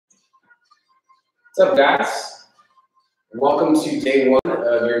What's up, guys? Welcome to day one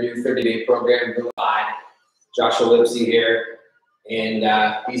of your new 30-day program, Live. Joshua Lipsey here. And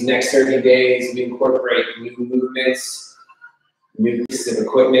these next 30 days, we incorporate new movements, new pieces of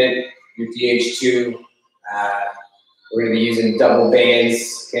equipment, your DH2. We're going to be using double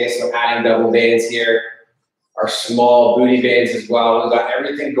bands. Okay, so adding double bands here. Our small booty bands as well. We've got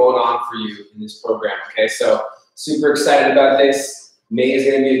everything going on for you in this program. Okay, so super excited about this. May is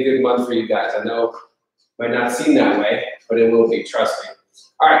going to be a good month for you guys. I know it might not seem that way, but it will be, trust me.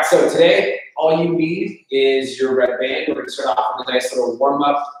 All right, so today, all you need is your red band. We're going to start off with a nice little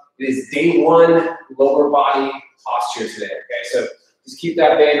warm-up. It is day one lower body posture today, okay? So just keep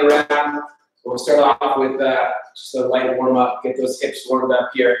that band around. We'll start off with just a light warm-up. Get those hips warmed up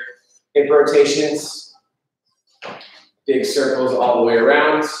here. Hip rotations, big circles all the way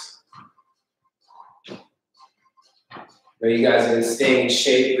around. I know you guys have been staying in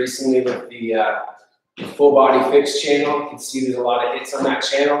shape recently with the Full Body Fix channel. You can see there's a lot of hits on that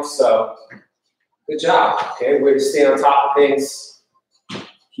channel, so good job. Okay, we're to stay on top of things.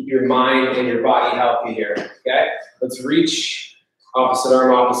 Keep your mind and your body healthy here. Okay, let's reach opposite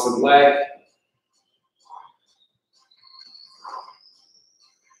arm, opposite leg.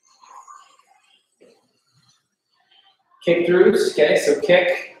 Kick throughs. Okay, so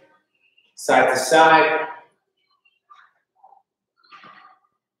kick side to side.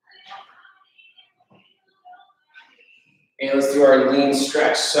 And let's do our lean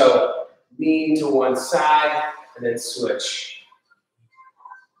stretch. So lean to one side and then switch.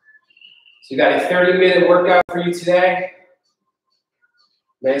 So you got a 30-minute workout for you today.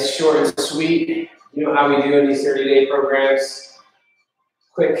 Nice, short, and sweet. You know how we do in these 30-day programs.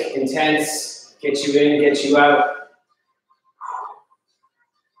 Quick, intense, get you in, get you out.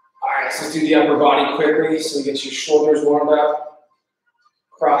 All right, so let's do the upper body quickly. So get your shoulders warmed up.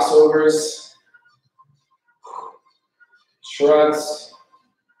 Crossovers. Shrugs,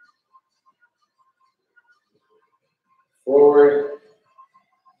 forward,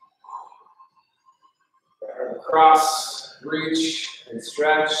 across, reach, and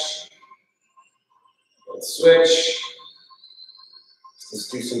stretch. Let's switch. Let's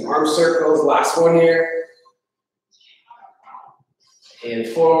do some arm circles. Last one here. And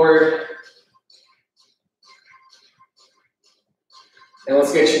forward. And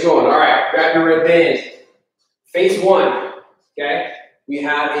let's get you going. All right, grab your red band. Phase one. Okay, we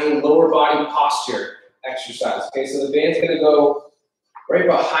have a lower body posture exercise. Okay, so the band's gonna go right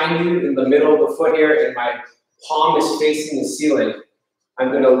behind you in the middle of the foot here, and my palm is facing the ceiling.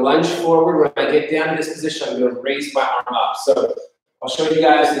 I'm gonna lunge forward. When I get down to this position, I'm gonna raise my arm up. So I'll show you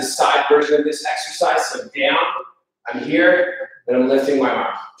guys the side version of this exercise. So down, I'm here, and I'm lifting my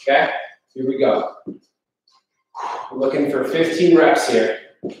arm. Okay, here we go. We're looking for 15 reps here.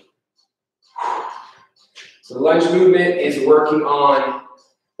 So the lunge movement is working on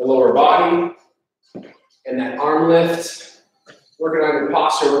the lower body and that arm lift, working on your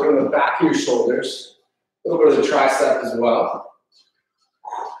posture, working on the back of your shoulders, a little bit of the tricep as well.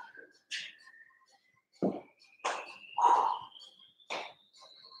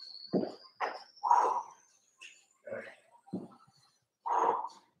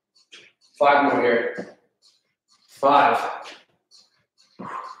 Five more here. 5,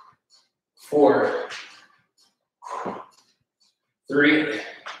 4, 3,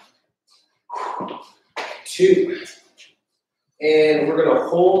 2, and we're going to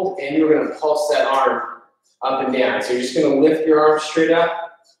hold and you're going to pulse that arm up and down. So you're just going to lift your arm straight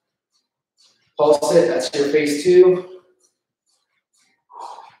up, pulse it, that's your phase two.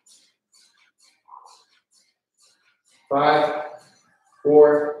 Five,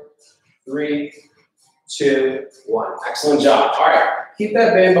 4, 3, 2, 1. Excellent job. All right, keep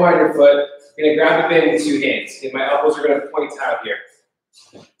that band behind your foot. I'm going to grab the band with 2 hands. Okay, my elbows are going to point out here.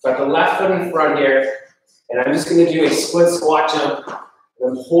 Got the left foot in front here, and I'm just going to do a split squat jump. And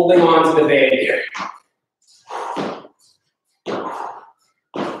I'm holding on to the band here.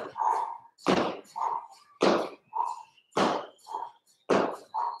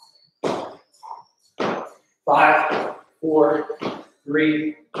 Five, 4,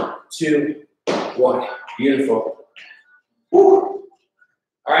 3, 2, 1. Beautiful. Woo.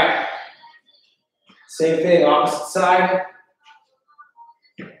 All right. Same thing, opposite side.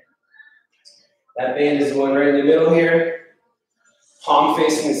 That band is going right in the middle here. Palm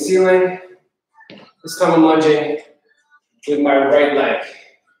facing the ceiling. This time I'm lunging with my right leg.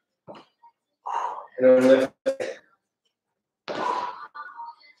 And I'm lifting.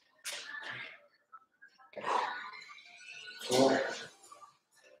 4,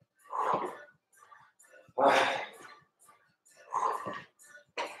 5,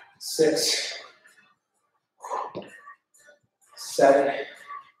 6, 7,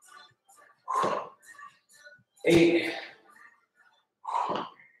 8,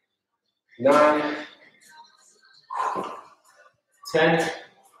 9, 10,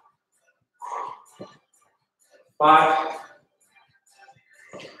 5,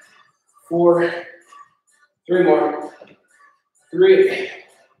 4, 3 more, 3,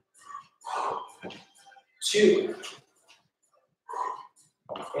 2,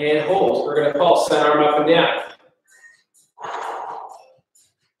 and hold. We're going to pulse that arm up and down.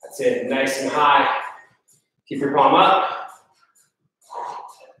 That's it, nice and high. Keep your palm up.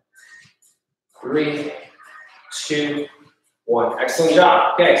 3, 2, 1. Excellent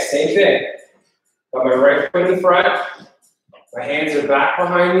job. Okay, same thing. Got my right foot in front. My hands are back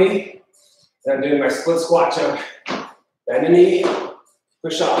behind me. And I'm doing my split squat jump. Bend the knee,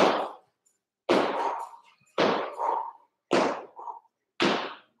 push off.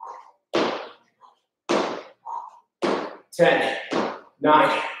 10,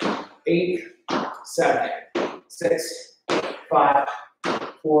 9, 8, 7, 6, 5,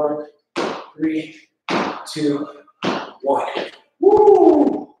 4, 3, 2, 1.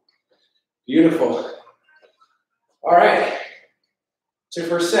 Woo! Beautiful. All right. It's your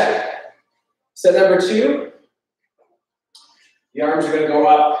first set. Set number 2. The arms are going to go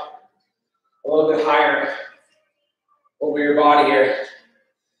up a little bit higher over your body here.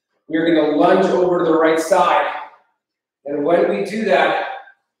 We're going to lunge over to the right side. And when we do that,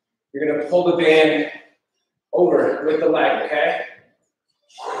 you're going to pull the band over with the leg, okay?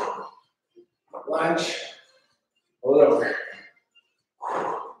 Lunge, pull it over.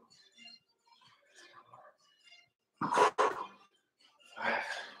 5,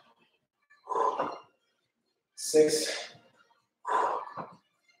 6,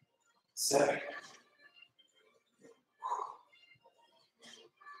 7,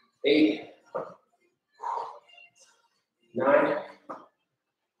 8, 9,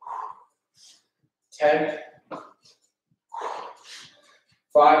 10,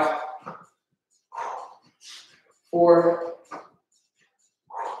 5, 4,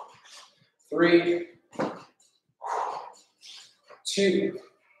 3, 2,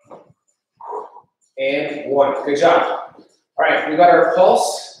 and 1. Good job. All right, we got our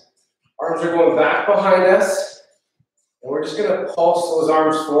pulse. Arms are going back behind us, and we're just going to pulse those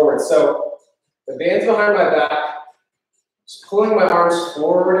arms forward. So the band's behind my back. Just pulling my arms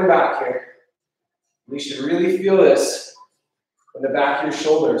forward and back here. You should really feel this in the back of your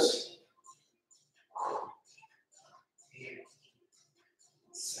shoulders. 8,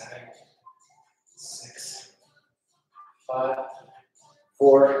 7, 6, 5,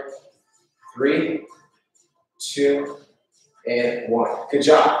 4, 3, 2, and 1. Good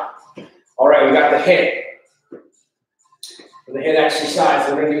job. All right, we got the hit. For the hit exercise,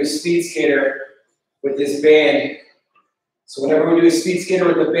 we're going to do a speed skater with this band. So whenever we do a speed skater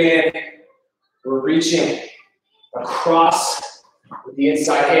with the band, we're reaching across with the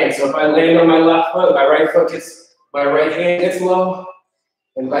inside hand. So if I land on my left foot, my right hand gets low,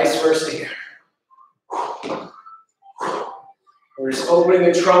 and vice versa here. We're just opening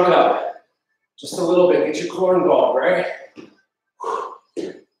the trunk up just a little bit. Get your core involved, right?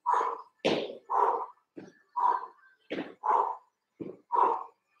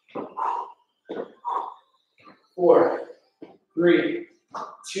 4, 3,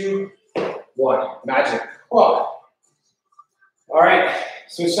 2, 1. Magic. Whoa. All right,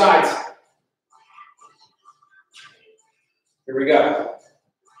 switch sides. Here we go.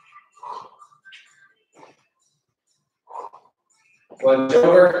 Lunge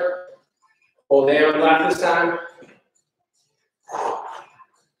over. Hold down left this time.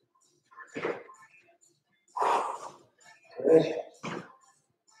 Good.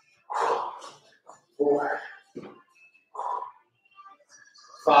 4,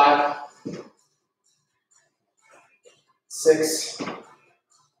 5, 6,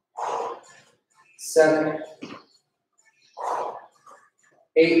 7,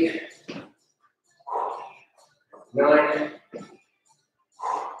 8, 9,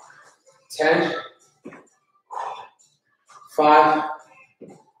 10, 5,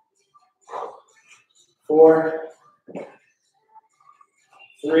 4,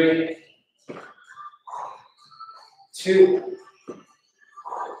 3, 2,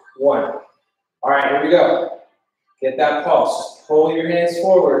 1. All right, here we go. Get that pulse. Just pull your hands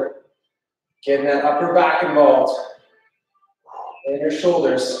forward. Getting that upper back involved. And your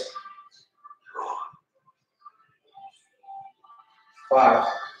shoulders. 5,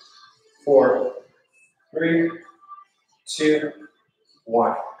 4, 3, 2,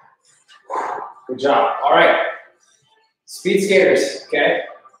 1. Good job. All right. Speed skaters, okay?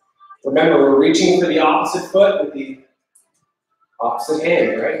 Remember, we're reaching for the opposite foot with the Opposite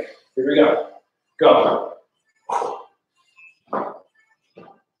hand, right? Here we go. Go. 5,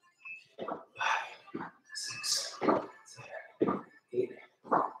 6, 7, 8,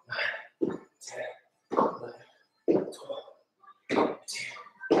 9, 10, 11, 12, 13,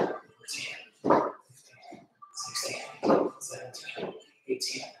 14, 15, 16, 17,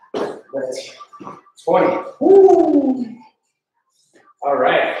 18, 19, 20. Woo! All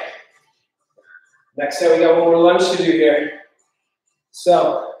right. Next set, we got one more lunge to do here.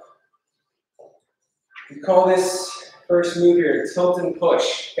 So, we call this first move here tilt and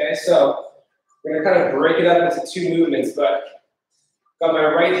push. Okay, so we're gonna kind of break it up into 2 movements, but got my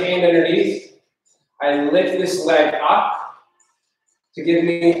right hand underneath. I lift this leg up to give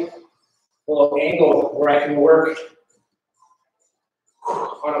me a little angle where I can work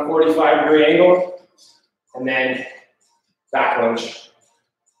on a 45-degree angle, and then back lunge.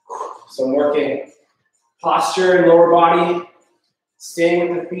 So I'm working posture and lower body,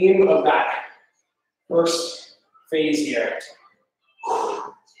 staying with the theme of that first phase here.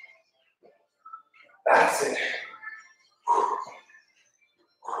 That's it.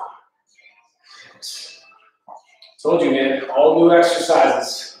 Told you, man, all new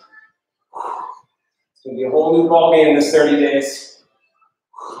exercises. It's gonna be a whole new ball game this 30 days.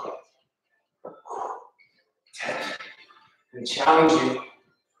 10. And challenge you.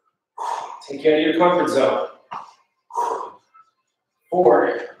 Take you out of your comfort zone.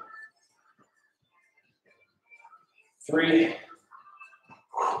 4, 3,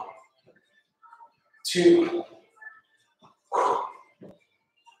 2,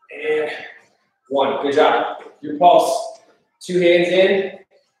 and 1. Good job. Your pulse. 2 hands in.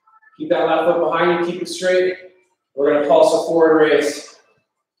 Keep that left foot behind you. Keep it straight. We're going to pulse a forward raise.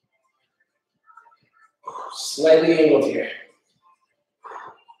 Slightly angled here.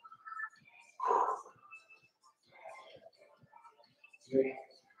 3,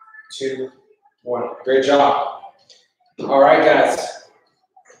 2, 1. Great job. All right, guys.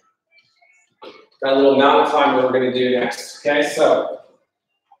 Got a little mountain climb that we're going to do next. Okay, so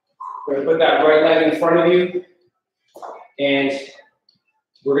we're going to put that right leg in front of you, and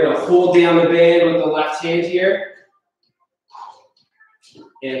we're going to hold down the band with the left hand here,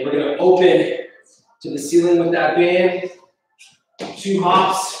 and we're going to open to the ceiling with that band. 2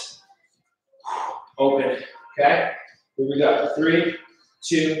 hops, open. Okay, here we go. 3,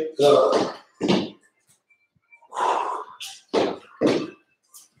 2, go.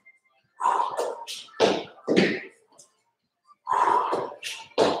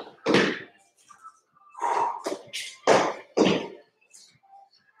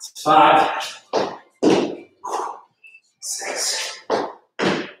 5, 6,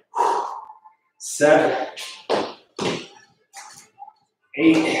 7,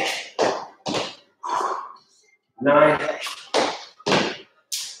 8, 9,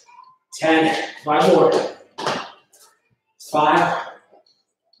 10. 5 more. 5,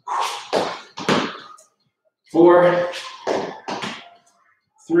 4,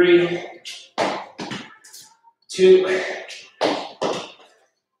 3, 2,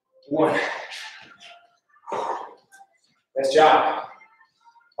 1. Nice job.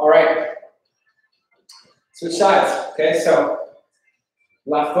 All right. Switch sides. Okay, so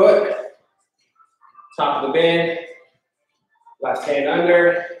left foot, top of the band, left hand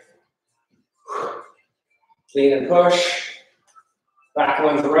under, clean and push, back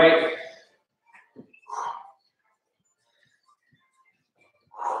lunge right.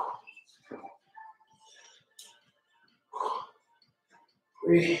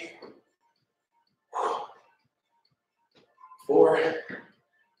 Three, 4,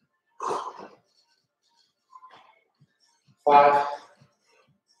 5,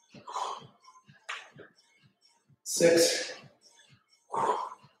 6,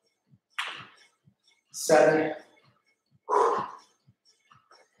 7,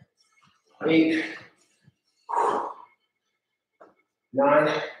 8,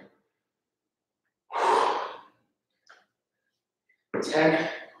 9, 10,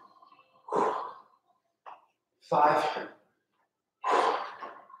 5,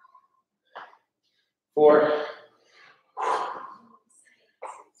 4,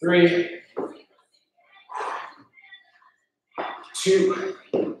 3, 2,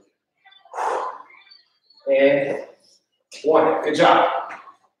 and 1. Good job.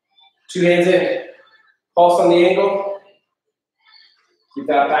 2 hands in. Pulse on the ankle. Keep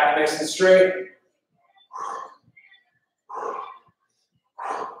that back nice and straight.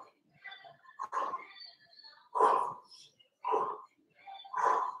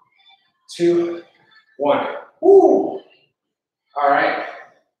 Two, 1. Woo! All right.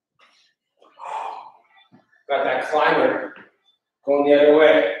 Got that climber. Going the other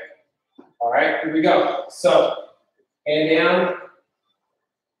way. All right, here we go. So, hand down,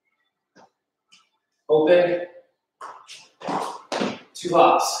 open, 2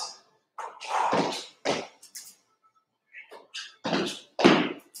 hops.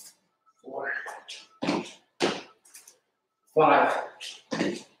 4, 5,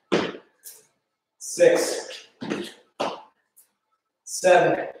 6,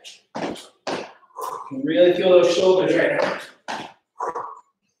 7. You can really feel those shoulders right now.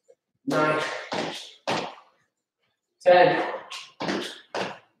 9, 10,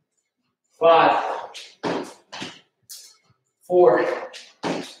 5, 4,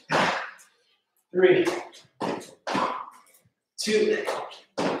 3, 2,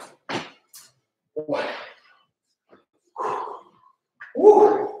 1.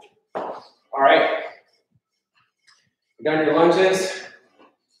 Woo. All right. You got your lunges.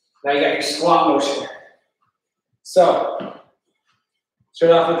 Now you got your squat motion. So,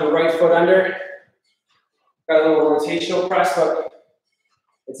 start off with the right foot under. Got a little rotational press, but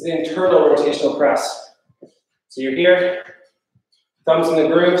it's an internal rotational press. So you're here, thumbs in the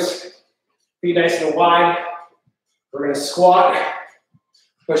grooves, feet nice and wide. We're gonna squat,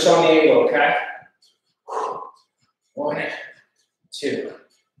 push on the angle, okay? 1, 2,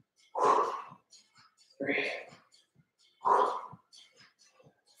 3,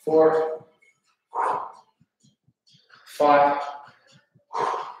 4, 5,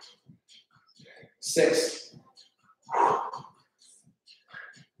 6,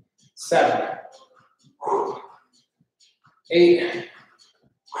 7, 8,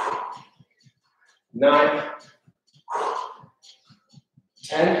 9,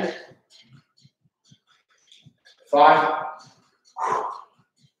 10, 5,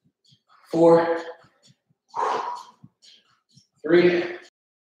 4, 3,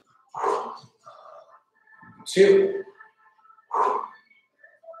 2,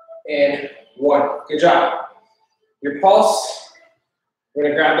 and 1. Good job. Your pulse, we're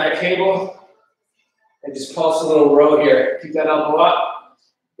gonna grab that cable and just pulse a little row here. Keep that elbow up,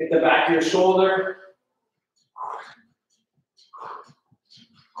 get the back of your shoulder.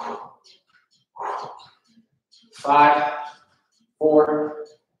 5, 4,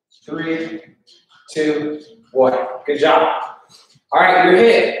 3, 2, 1. Good job. All right, your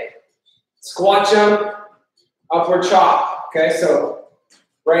hit. Squat jump, upward chop. Okay, so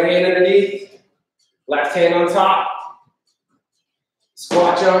right hand underneath, left hand on top.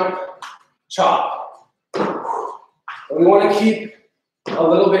 Squat jump, chop. And we want to keep a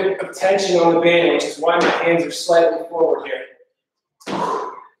little bit of tension on the band, which is why my hands are slightly forward here.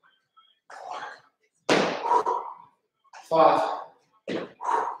 5,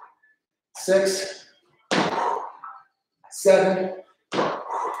 6, 7,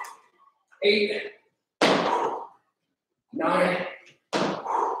 8, 9,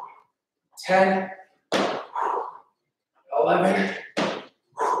 10, 11,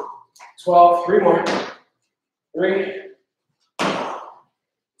 12, 3 more. 3,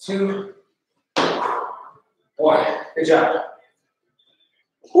 2, 1. Good job.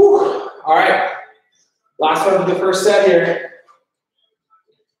 Whew. All right. Last one for the first set here.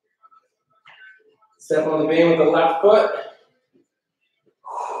 Step on the band with the left foot.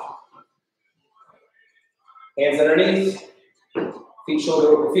 Hands underneath. Feet a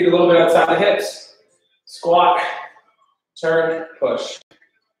little bit outside the hips. Squat, turn, push.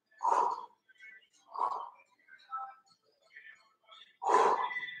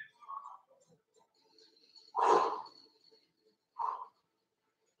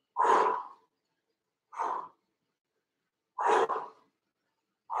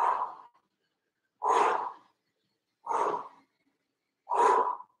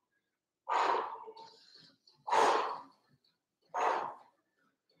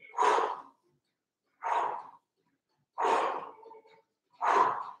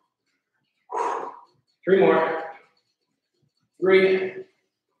 Three more. 3,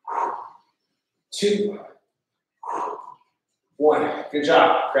 2, 1. Good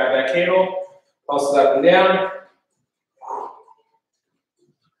job. Grab that cable, pulse it up and down.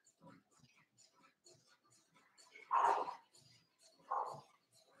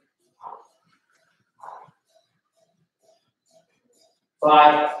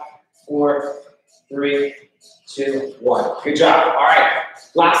 Five, 4, 3, 2, 1. Good job. All right.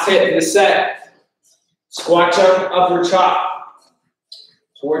 Last hit in the set. Squat jump, upward chop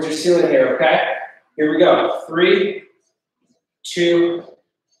towards your ceiling here, okay? Here we go. 3, 2,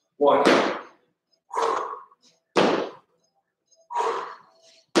 1.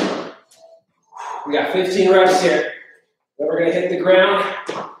 We got 15 reps here. Then we're going to hit the ground.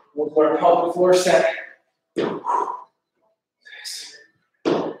 We'll do our pelvic floor set. 6,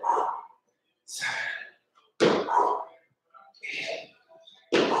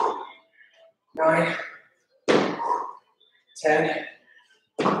 9, 10,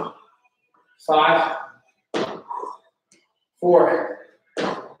 5, 4,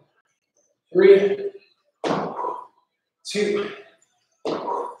 3, 2,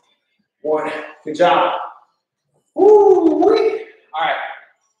 1. Good job. Woo-wee. All right.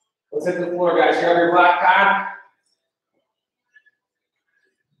 Let's hit the floor, guys. You have your black pad.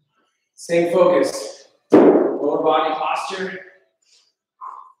 Same focus. Lower body posture.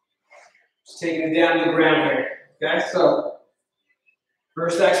 Just taking it down to the ground here. Okay, so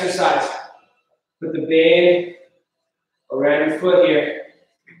first exercise. Put the band around your foot here.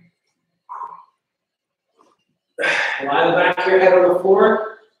 Lie the back of your head on the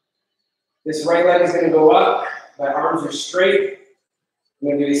floor. This right leg is going to go up. My arms are straight. I'm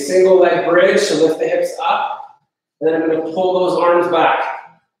going to do a single leg bridge, so lift the hips up. And then I'm going to pull those arms back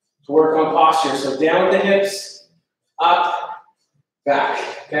to work on posture. So down with the hips, up, back.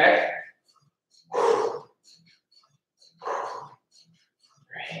 Okay?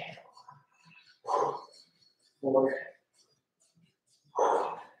 3, 4,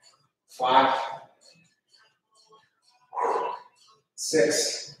 5,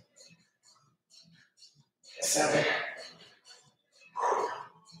 6, 7,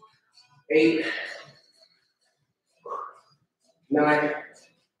 8, 9,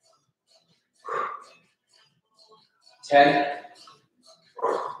 10,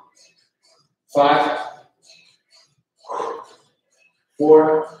 5,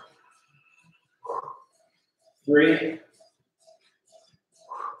 4, 3,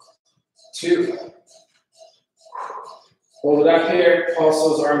 2. Hold it up here, pulse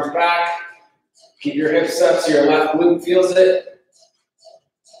those arms back. Keep your hips up so your left glute feels it.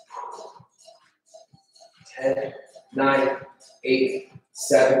 10, 9, 8,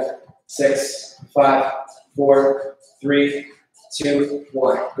 7, 6, 5, 4, 3, 2,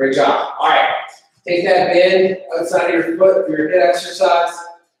 1. Great job. All right. Take that band outside of your foot for your hip exercise.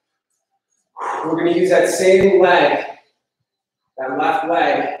 We're going to use that same leg, that left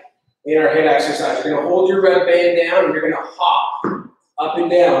leg, in our hip exercise. You're going to hold your red band down and you're going to hop up and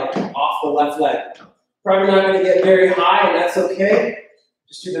down off the left leg. Probably not going to get very high, and that's okay.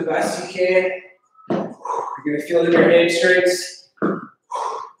 Just do the best you can. You're going to feel it in your hamstrings.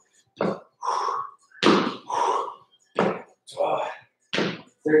 12,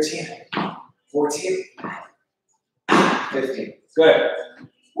 13, 14, 15. Good.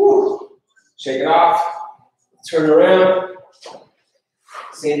 Woo. Shake it off. Turn around.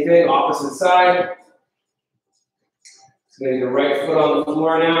 Same thing, opposite side. So get your right foot on the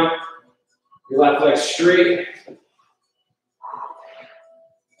floor now. Your left leg straight.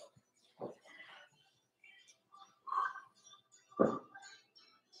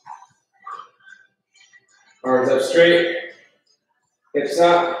 Arms up straight. Hips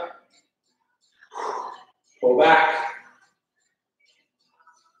up. Pull back.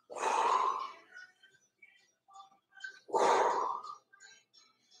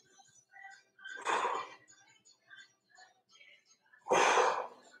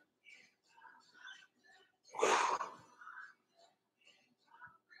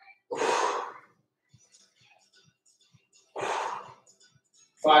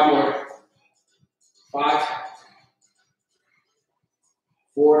 Five more. 5,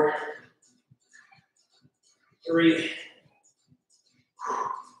 4, 3,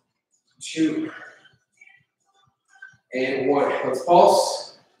 2, and 1. Let's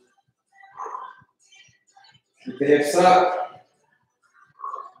pulse. Keep the hips up.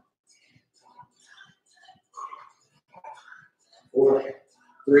 Four,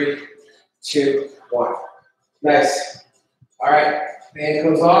 3, 2, 1. Nice. All right. Band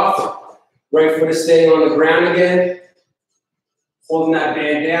comes off. Right foot is staying on the ground again. Holding that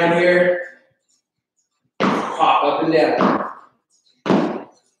band down here. Pop up and down.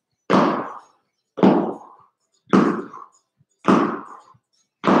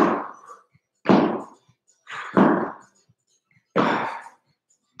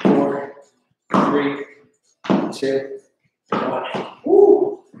 4, 3, 2, 1.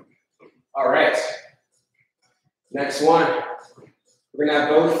 Woo. All right. Next one. We're gonna have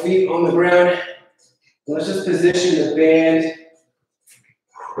both feet on the ground. Let's just position the band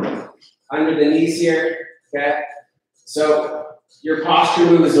under the knees here, okay? So your posture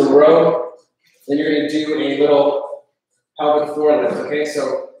move is a row, then you're gonna do a little pelvic floor lift, okay?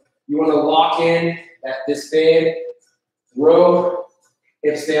 So you wanna lock in at this band, row,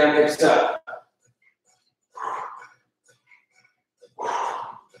 hips down, hips up.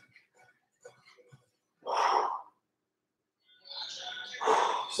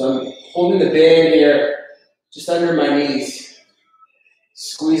 So I'm holding the band here just under my knees,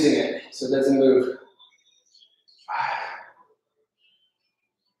 squeezing it so it doesn't move.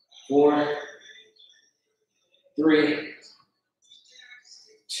 4, 3,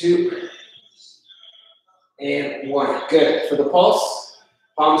 2, and 1. Good. For the pulse,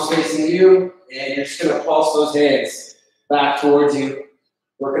 palms facing you, and you're just going to pulse those hands back towards you.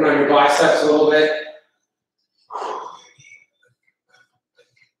 Working on your biceps a little bit.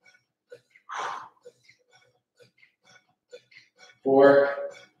 Four,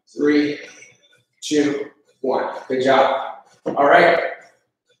 3, 2, 1. Good job. All right.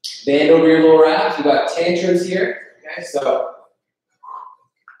 Band over your lower abs. We got tantrums here. Okay, so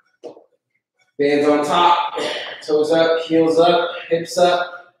bands on top, toes up, heels up, hips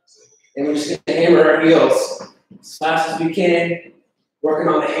up, and we're just going to hammer our heels as fast as we can.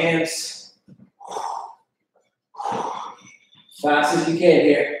 Working on the hands. Fast as you can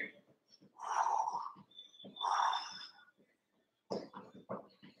here.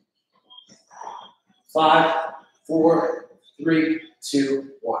 5, 4, 3,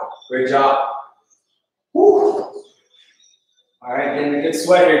 2, 1. Great job. Woo. All right, getting a good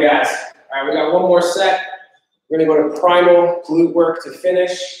sweat here, guys. All right, we got one more set. We're gonna go to primal glute work to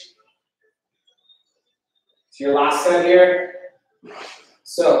finish. It's your last set here.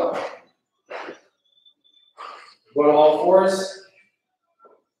 So, go to all fours.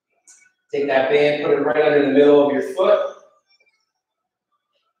 Take that band, put it right under the middle of your foot.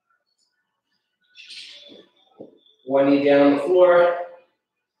 One knee down on the floor.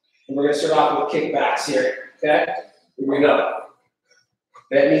 And we're going to start off with kickbacks here, okay? Here we go.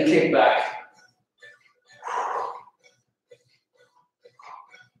 Bent knee kickback.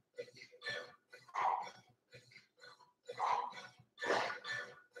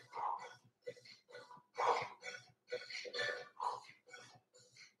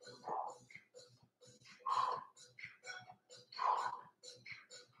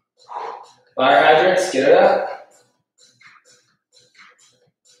 Fire hydrants, get it up.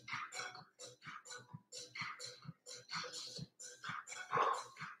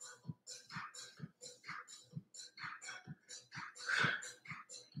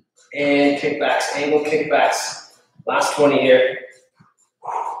 And kickbacks, angle kickbacks. Last 20 here.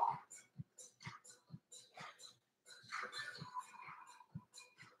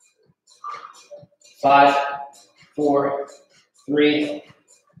 Five, 4, 3,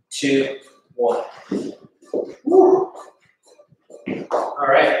 2, 1. Woo. All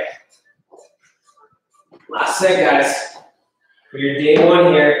right. Last set, guys. For your day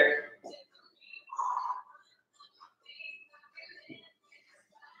one here.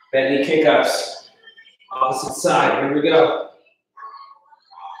 Bent knee kick-ups. Opposite side. Here we go.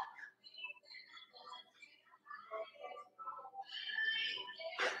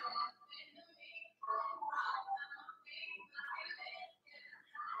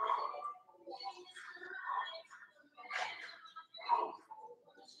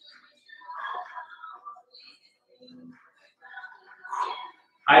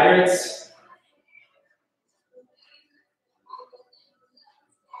 Hydrants.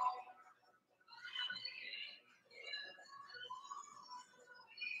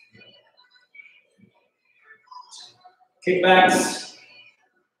 Kickbacks.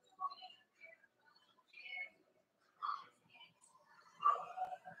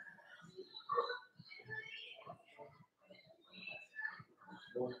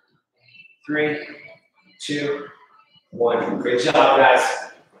 Three, 2, 1. Great job,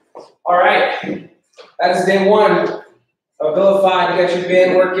 guys. All right. That is day one of Vilify. You got your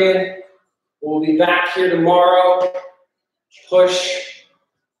band working. We'll be back here tomorrow. Push,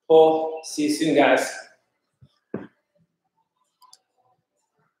 pull. See you soon, guys.